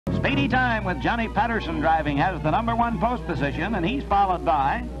Speedy Time with Johnny Patterson driving has the #1 post position, and he's followed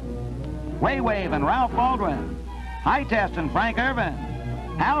by Way Wave and Ralph Baldwin, High Test and Frank Irvin,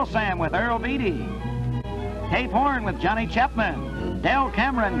 Al Sam with Earl Beatty, Cape Horn with Johnny Chapman, Del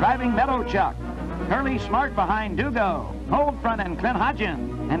Cameron driving Meadow Chuck, Curly Smart behind Dugo, Cold Front and Clint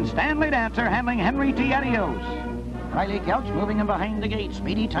Hodgin, and Stanley Dancer handling Henry T. Adios. Riley Couch moving in behind the gate.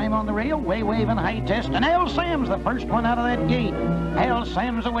 Speedy Time on the rail. Way Wave and High Test. And Al Sam's the first one out of that gate. Al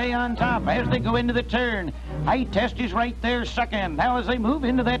Sam's away on top as they go into the turn. High Test is right there second. Now as they move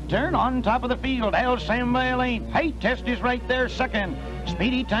into that turn on top of the field, Al Sam by a length. High Test is right there second.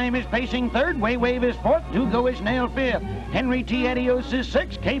 Speedy Time is pacing third. Way Wave is fourth. Dugo is nailed fifth. Henry T. Adios is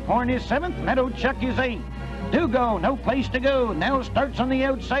sixth. Cape Horn is seventh. Meadow Chuck is eighth. Dugo, no place to go. Now starts on the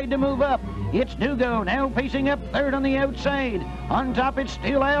outside to move up. It's Dugo, now pacing up third on the outside. On top, it's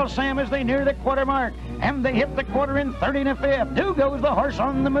still Al Sam as they near the quarter mark. And they hit the quarter in 30 1/5. Dugo's the horse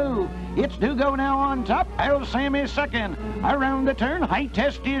on the move. It's Dugo now on top. Al Sam is second. Around the turn, High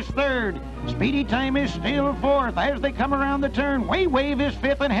Test is third. Speedy Time is still fourth. As they come around the turn, Way Wave is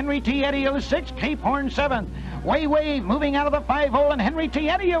fifth and Henry T. Adios sixth. Cape Horn seventh. Way Wave moving out of the 5-hole and Henry T.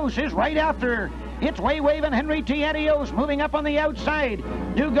 Adios is right after. It's Way Wave and Henry T. Adios moving up on the outside.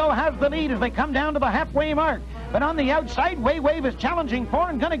 Dugo has the lead as they come down to the halfway mark. But on the outside, Way Wave is challenging for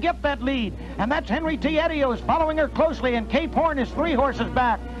and going to get that lead. And that's Henry T. Adios following her closely, and Cape Horn is 3 horses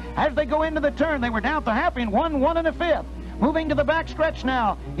back. As they go into the turn, they were down to half in 1 1/5. Moving to the back stretch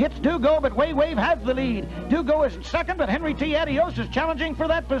now. It's Dugo, but Way Wave has the lead. Dugo is second, but Henry T. Adios is challenging for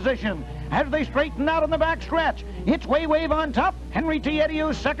that position. As they straighten out on the back stretch, it's Way Wave on top. Henry T.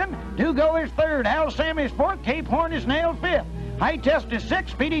 Adios second. Dugo is third. Al Sam is fourth. Cape Horn is nailed fifth. High Test is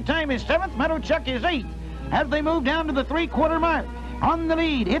sixth. Speedy Time is seventh. Meadow Chuck is eighth. As they move down to the 3/4 mark, on the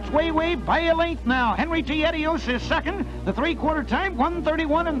lead, it's Way Wave by a length now. Henry T. Adios is second. The 3/4 time,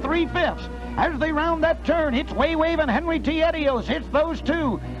 1:31 3/5. As they round that turn, it's Way Wave and Henry T. Adios. It's those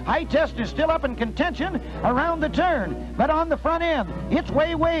two. High Test is still up in contention around the turn. But on the front end, it's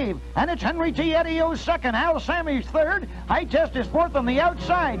Way Wave, and it's Henry T. Adios second. Al Sammy's third. High Test is fourth on the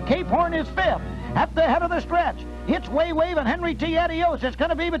outside. Cape Horn is fifth. At the head of the stretch, it's Way Wave and Henry T. Adios. It's going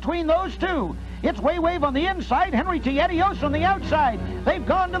to be between those two. It's Way Wave on the inside, Henry T. Adios on the outside. They've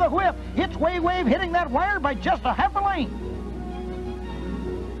gone to the whip. It's Way Wave hitting that wire by just a half a length.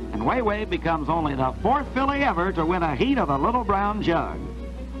 And Way Wave becomes only the 4th filly ever to win a heat of the Little Brown Jug.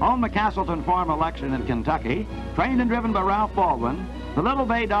 On the Castleton Farm election in Kentucky, trained and driven by Ralph Baldwin, the Little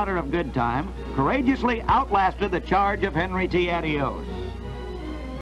Bay Daughter of Good Time courageously outlasted the charge of Henry T. Adios.